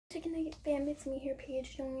Chicken Nugget fam, it's me here,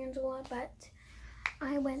 Paige, doing Angela, but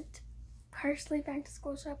I went partially back to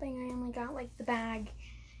school shopping. I only got like the bag.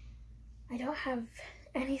 I don't have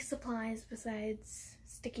any supplies besides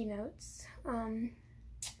sticky notes.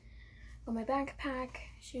 Got my backpack,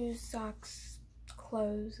 shoes, socks,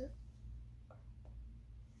 clothes.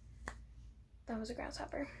 That was a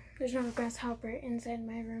grasshopper. There's no grasshopper inside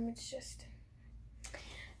my room, it's just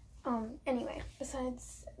anyway,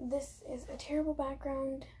 besides this is a terrible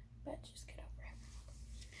background, but just get over it.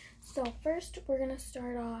 So first we're gonna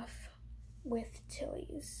start off with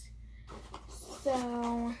Tilly's.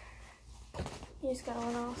 So you just got a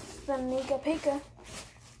little Sneaker Pika.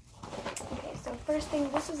 Okay, so first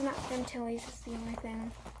thing, this is not from Tilly's, it's the only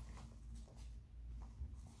thing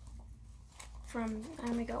from, I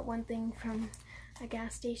only got one thing from a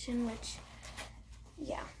gas station, which,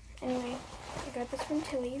 yeah. Anyway, I got this from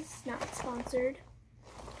Tilly's, not sponsored.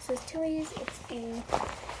 It says Tilly's, it's a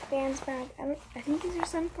Vans bag. I think these are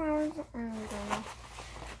sunflowers, I really don't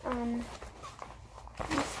know.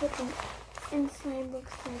 This is what the inside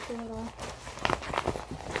looks like, a little,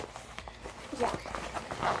 yeah.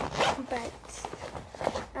 But,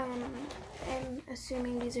 I'm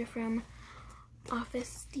assuming these are from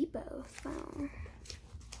Office Depot, so.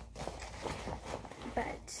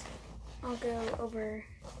 But I'll go over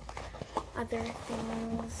other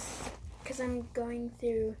things because I'm going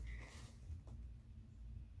through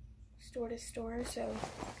store to store, so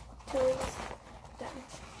Tilly's done.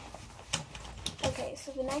 Okay,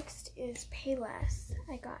 so the next is Payless.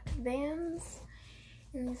 I got Vans,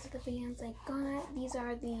 and these are the Vans I got. These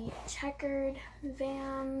are the checkered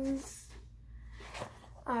Vans.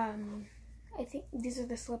 I think these are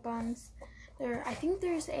the slip-ons. I think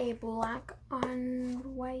there's a black on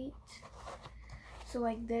white. So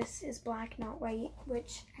like this is black, not white,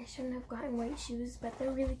 which I shouldn't have gotten white shoes, but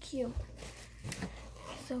they're really cute.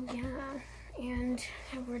 So yeah, and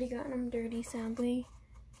I've already gotten them dirty, sadly.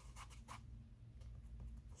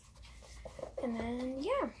 And then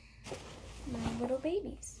yeah, my little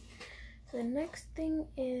babies. So the next thing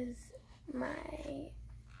is my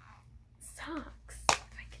socks.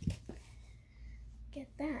 Get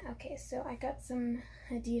that. Okay, so I got some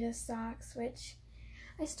Adidas socks, which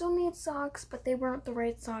I still need socks, but they weren't the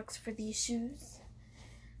right socks for these shoes.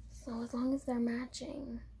 So as long as they're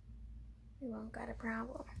matching, we won't got a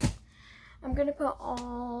problem. I'm gonna put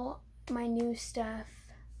all my new stuff.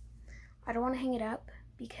 I don't want to hang it up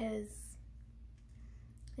because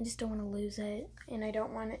I just don't want to lose it, and I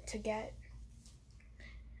don't want it to get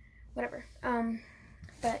whatever.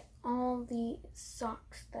 But all the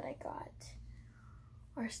socks that I got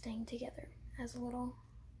are staying together as a little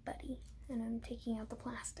buddy, and I'm taking out the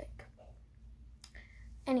plastic.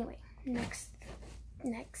 Anyway, next,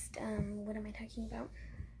 what am I talking about?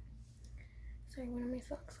 Sorry, one of my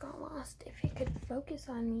socks got lost. If it could focus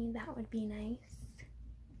on me, that would be nice.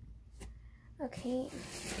 Okay,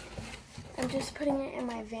 I'm just putting it in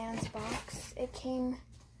my Vans box. It came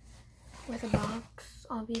with a box,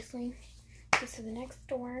 obviously. Okay, so the next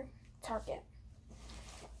store, Target.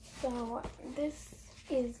 So this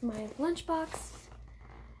is my lunchbox,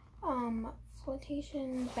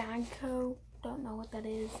 flotation bag coat. Don't know what that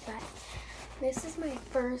is, but this is my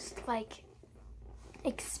first like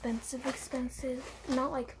expensive,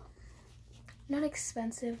 not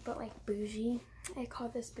expensive, but like bougie. I call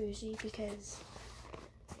this bougie because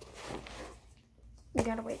you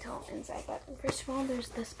gotta wait till inside. But first of all, there's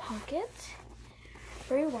this pocket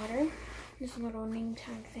for your water. There's a little name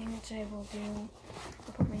tag thing, which I will do.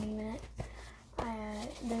 I'll put my name in it.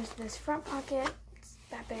 There's this front pocket. It's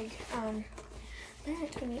that big.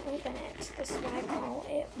 But when you open it, this is why I call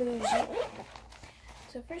it bougie.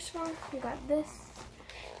 So first of all, you got this,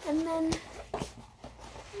 and then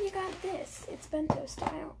you got this. It's bento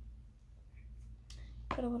style.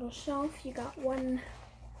 Got a little shelf. You got one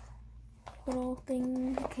little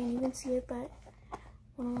thing. You can't even see it, but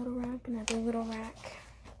one little rack, another little rack.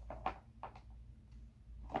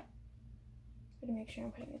 Gotta make sure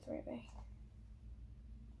I'm putting it the right way.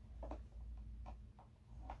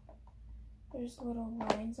 There's little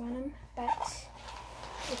lines on them, but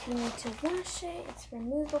if you need to wash it, it's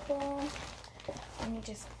removable. And you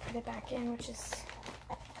just put it back in, which is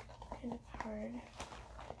kind of hard.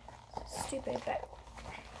 It's stupid, but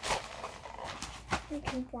you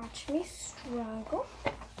can watch me struggle.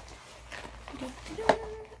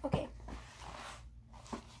 Okay.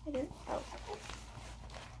 I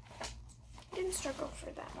didn't struggle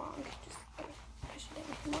for that long. Just push it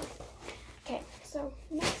in more. Okay, so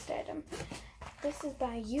next item. This is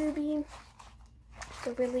by Yubi. It's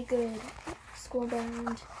a really good school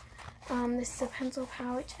brand. This is a pencil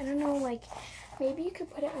pouch. I don't know, like, maybe you could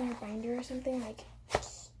put it on your binder or something. Like,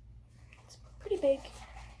 it's pretty big.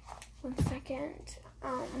 1 second.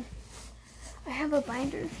 I have a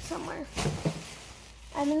binder somewhere.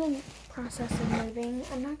 I'm in the process of moving.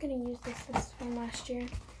 I'm not going to use this. This is from last year.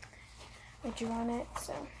 I drew on it,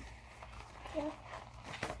 so yeah.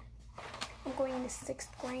 I'm going into 6th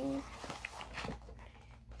grade.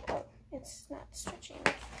 Oh, it's not stretching.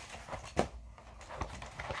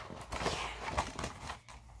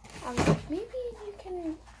 I was like, maybe you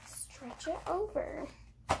can stretch it over.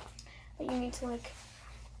 But you need to like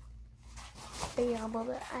be able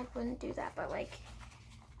to, I wouldn't do that, but like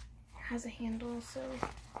it has a handle, so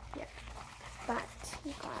yeah. But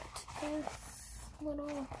you got this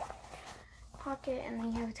little pocket, and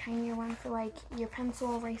then you have a tinier one for like your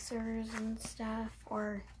pencil erasers and stuff,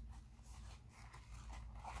 or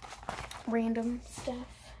random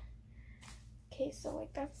stuff. Okay, so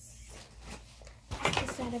like that's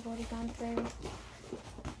the set I've already gone through.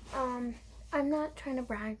 I'm not trying to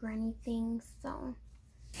brag or anything, so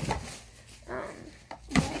what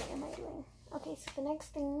am I doing? Okay, so the next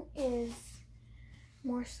thing is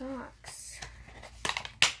more socks.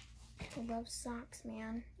 I love socks,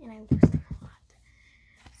 man, and I lose them a lot.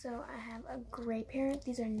 So I have a gray pair.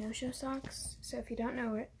 These are no-show socks. So if you don't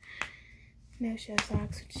know what no-show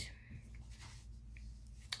socks, which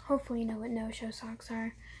hopefully you know what no-show socks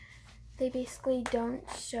are, they basically don't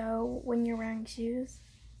show when you're wearing shoes.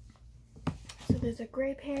 So there's a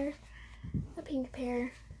gray pair, a pink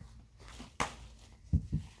pair,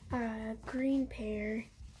 a green pair,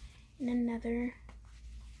 and another.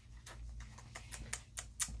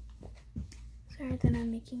 Sorry that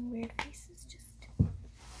I'm making weird faces, just,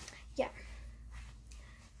 yeah.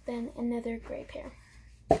 Then another gray pair.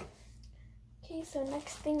 Okay, so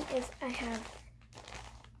next thing is I have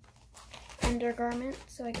undergarments.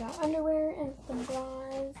 So I got underwear and some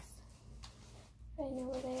bras. I know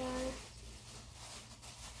where they are.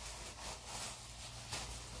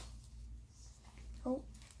 Oh.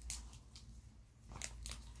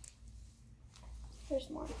 There's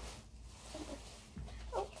more. Somewhere.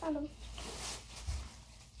 Oh, found them.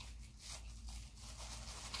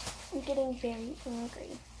 I'm getting very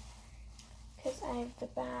angry because I have the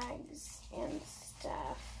bags and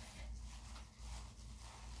stuff.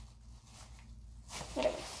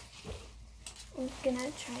 Whatever. I'm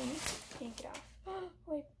gonna try and take it off. Oh,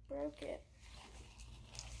 I broke it.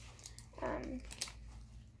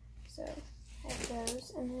 So I have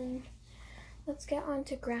those, and then let's get on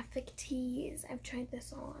to graphic tees. I've tried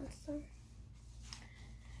this all on, so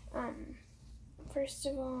first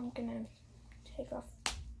of all, I'm gonna take off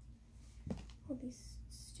all these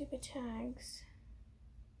stupid tags.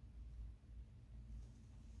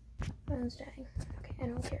 Phone's dying. Okay, I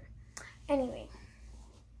don't care. Anyway,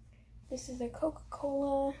 this is a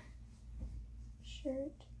Coca-Cola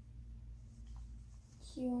shirt.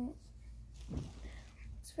 Cute.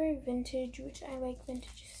 It's very vintage, which I like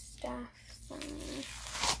vintage stuff. So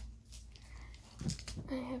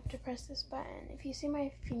I have to press this button. If you see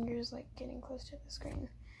my fingers like getting close to the screen,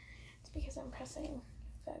 it's because I'm pressing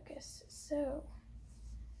focus. So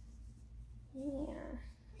yeah,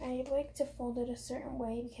 I like to fold it a certain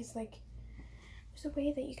way because like there's a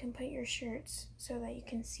way that you can put your shirts so that you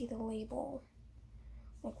can see the label,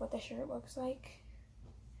 like what the shirt looks like.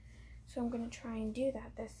 So I'm gonna try and do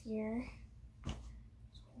that this year, so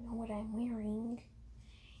I know what I'm wearing.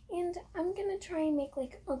 And I'm gonna try and make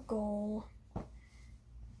like a goal,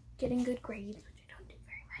 getting good grades, which I don't do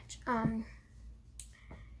very much.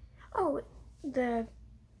 Oh,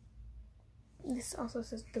 this also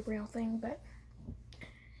says the real thing, but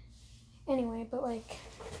anyway, but like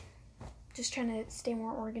just trying to stay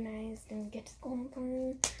more organized and get to school on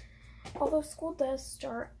time. Although school does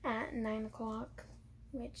start at 9 o'clock,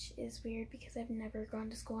 which is weird because I've never gone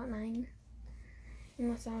to school at 9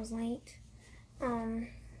 unless I was late.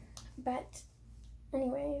 But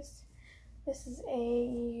anyways, this is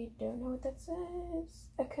don't know what that says,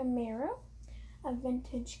 a Camaro, a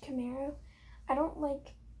vintage Camaro. I don't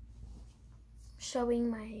like showing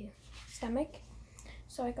my stomach,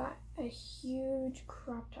 so I got a huge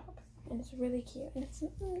crop top, and it's really cute, and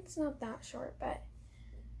it's not that short, but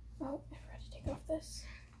oh, I forgot to take off this.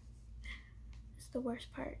 It's the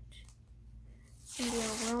worst part. It's gonna be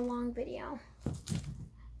a real long video,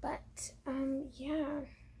 but yeah,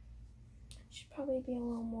 should probably be a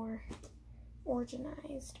little more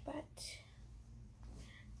organized, but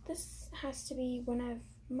this has to be one of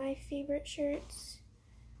my favorite shirts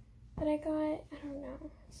that I got. I don't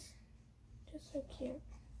know, it's just so cute.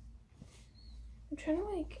 I'm trying to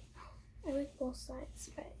like, I like both sides,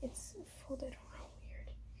 but it's folded real weird.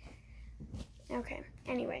 Okay,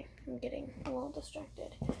 anyway, I'm getting a little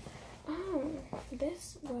distracted.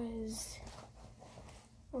 This was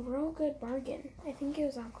a real good bargain. I think it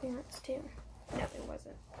was on clearance too. No, it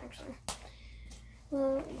wasn't, actually.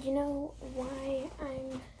 Well, you know why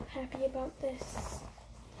I'm happy about this?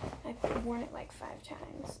 I've worn it like 5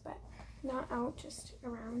 times, but not out, just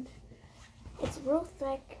around. It's real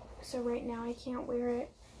thick, so right now I can't wear it.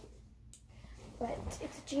 But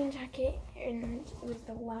it's a jean jacket, and it was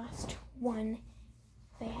the last one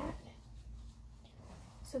they had.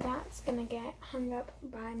 So that's gonna get hung up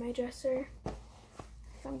by my dresser.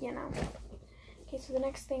 So, you know. Okay, so the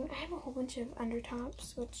next thing, I have a whole bunch of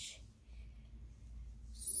undertops, which,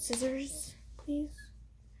 scissors, please.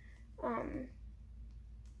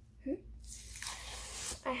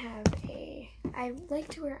 I like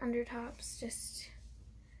to wear undertops, just,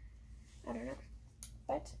 I don't know.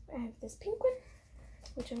 But I have this pink one,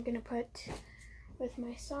 which I'm gonna put with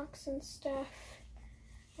my socks and stuff.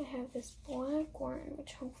 I have this black one,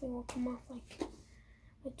 which hopefully will come off like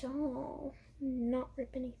a doll. Not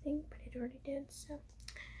rip anything, but it already did, so.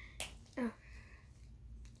 Oh.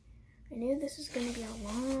 I knew this was gonna be a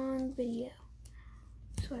long video.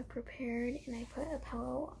 So I prepared and I put a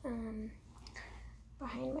pillow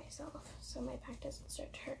behind myself so my back doesn't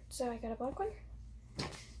start to hurt. So I got a black one. I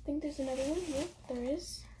think there's another one. Yep, there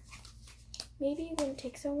is. Maybe it wouldn't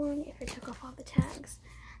take so long if I took off all the tags.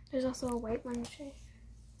 There's also a white one, which I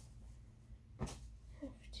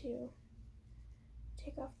have to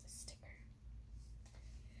take off the sticker.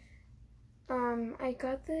 I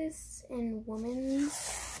got this in women's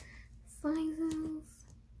sizes.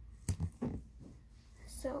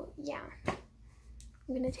 So yeah,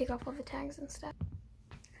 I'm gonna take off all the tags and stuff.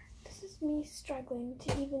 This is me struggling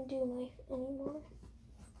to even do life anymore.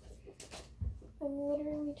 I'm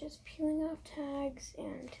literally just peeling off tags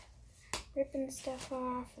and ripping stuff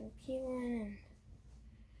off and peeling and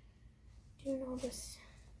doing all this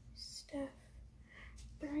stuff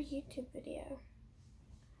for a YouTube video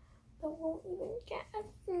that won't even get a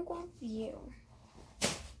single view.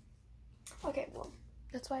 Okay, well,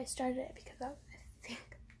 that's why I started it, because I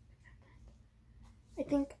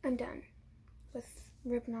think I'm done with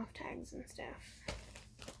ripping off tags and stuff.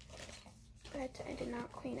 But I did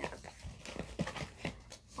not clean up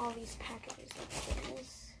all these packages of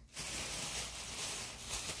things.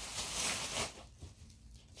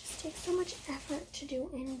 It just takes so much effort to do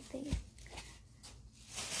anything.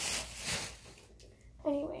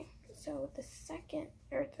 Anyway, so the second,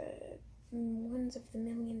 or the ones of the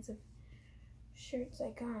millions of shirts I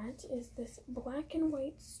got is this black and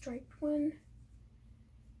white striped one.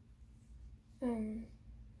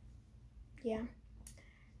 Yeah. I'm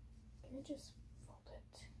gonna just fold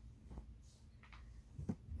it.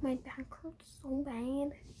 My back hurts so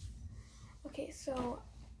bad. Okay, so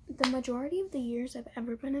the majority of the years I've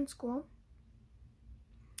ever been in school,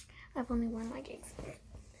 I've only worn leggings.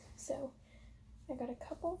 So I got a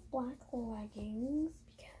couple of black leggings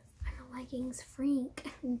because I'm a leggings freak.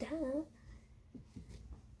 Duh.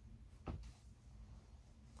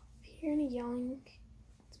 If you hear any yelling,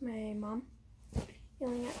 it's my mom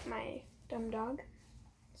yelling at my dumb dog.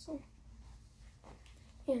 So,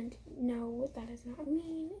 and no, that is not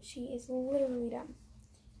mean. She is literally dumb.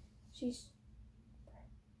 She's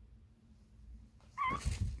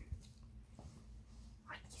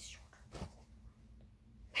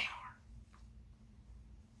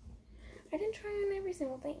I didn't try on every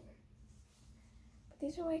single thing. But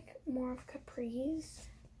these are like more of capris.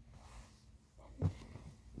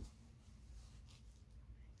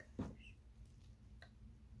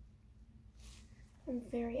 I'm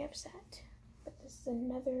very upset. But this is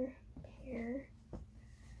another pair.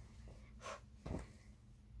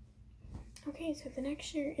 Okay, so the next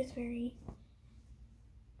shirt is very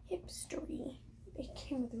hipstery. It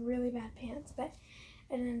came with really bad pants, but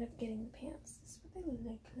I didn't end up getting the pants. This is what they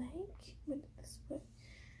look like.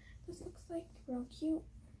 This looks like real cute.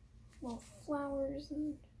 Little flowers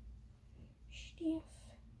and stuff.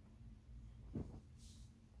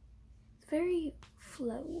 It's very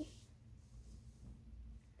flowy.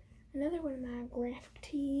 Another one of my graphic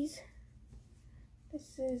tees.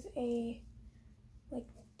 This is a like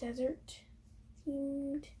desert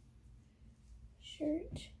themed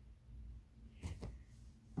shirt.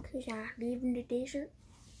 Cause I live in the desert.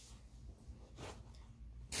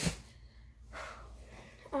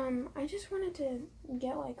 I just wanted to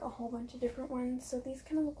get like a whole bunch of different ones. So these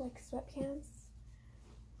kind of look like sweatpants.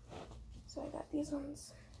 So I got these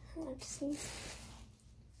ones. Let's see.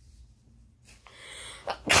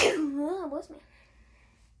 Oh, bless me.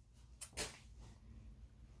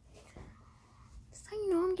 Just so you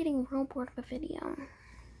know, I'm getting real bored of a video.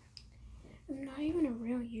 I'm not even a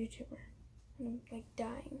real YouTuber. I'm like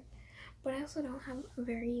dying. But I also don't have a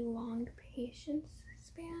very long patience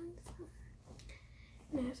span. So.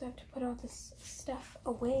 And I also have to put all this stuff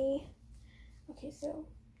away. Okay, so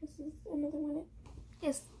this is another one.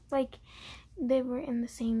 It's like they were in the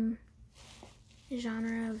same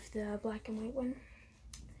genre of the black and white one.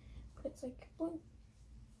 But it's like blue.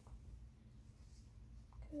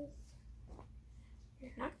 Because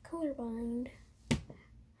you're not colorblind.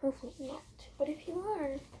 Hopefully not. But if you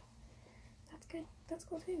are, that's good. That's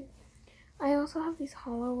cool too. I also have these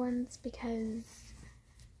hollow ones because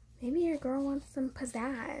maybe your girl wants some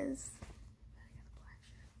pizzazz.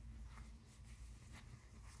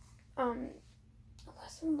 A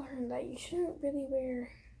lesson learned that you shouldn't really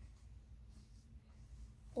wear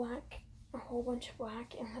black, a whole bunch of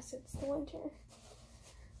black, unless it's the winter.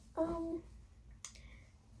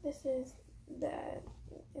 This is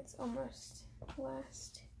it's almost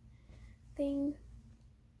last thing.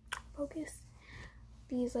 Focus.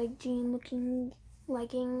 These like jean looking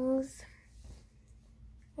leggings.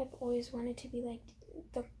 I've always wanted to be like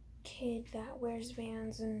the kid that wears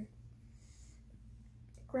Vans and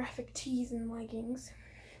graphic tees and leggings.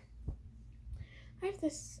 I have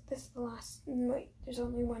this the last, wait, there's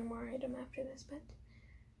only one more item after this, but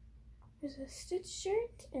there's a Stitch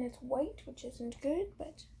shirt and it's white, which isn't good,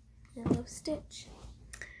 but I love Stitch.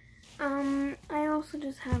 I also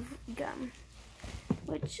just have gum,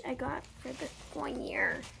 which I got for this 1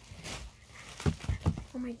 year.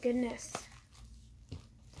 Oh my goodness.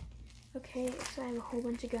 Okay, so I have a whole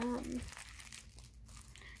bunch of gum.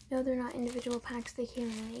 No, they're not individual packs, they came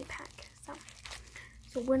in an 8-pack.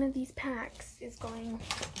 So one of these packs is going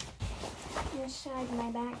inside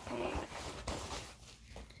my backpack.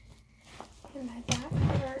 And my back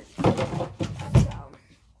hurts. So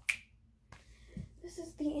this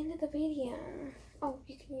is the end of the video. Oh,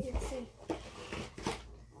 you can even see.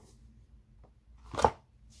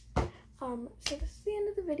 So this is the end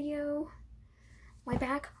of the video. My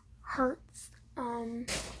back hurts.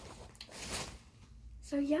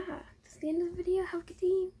 So yeah, this is the end of the video. Have a good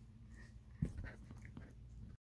day.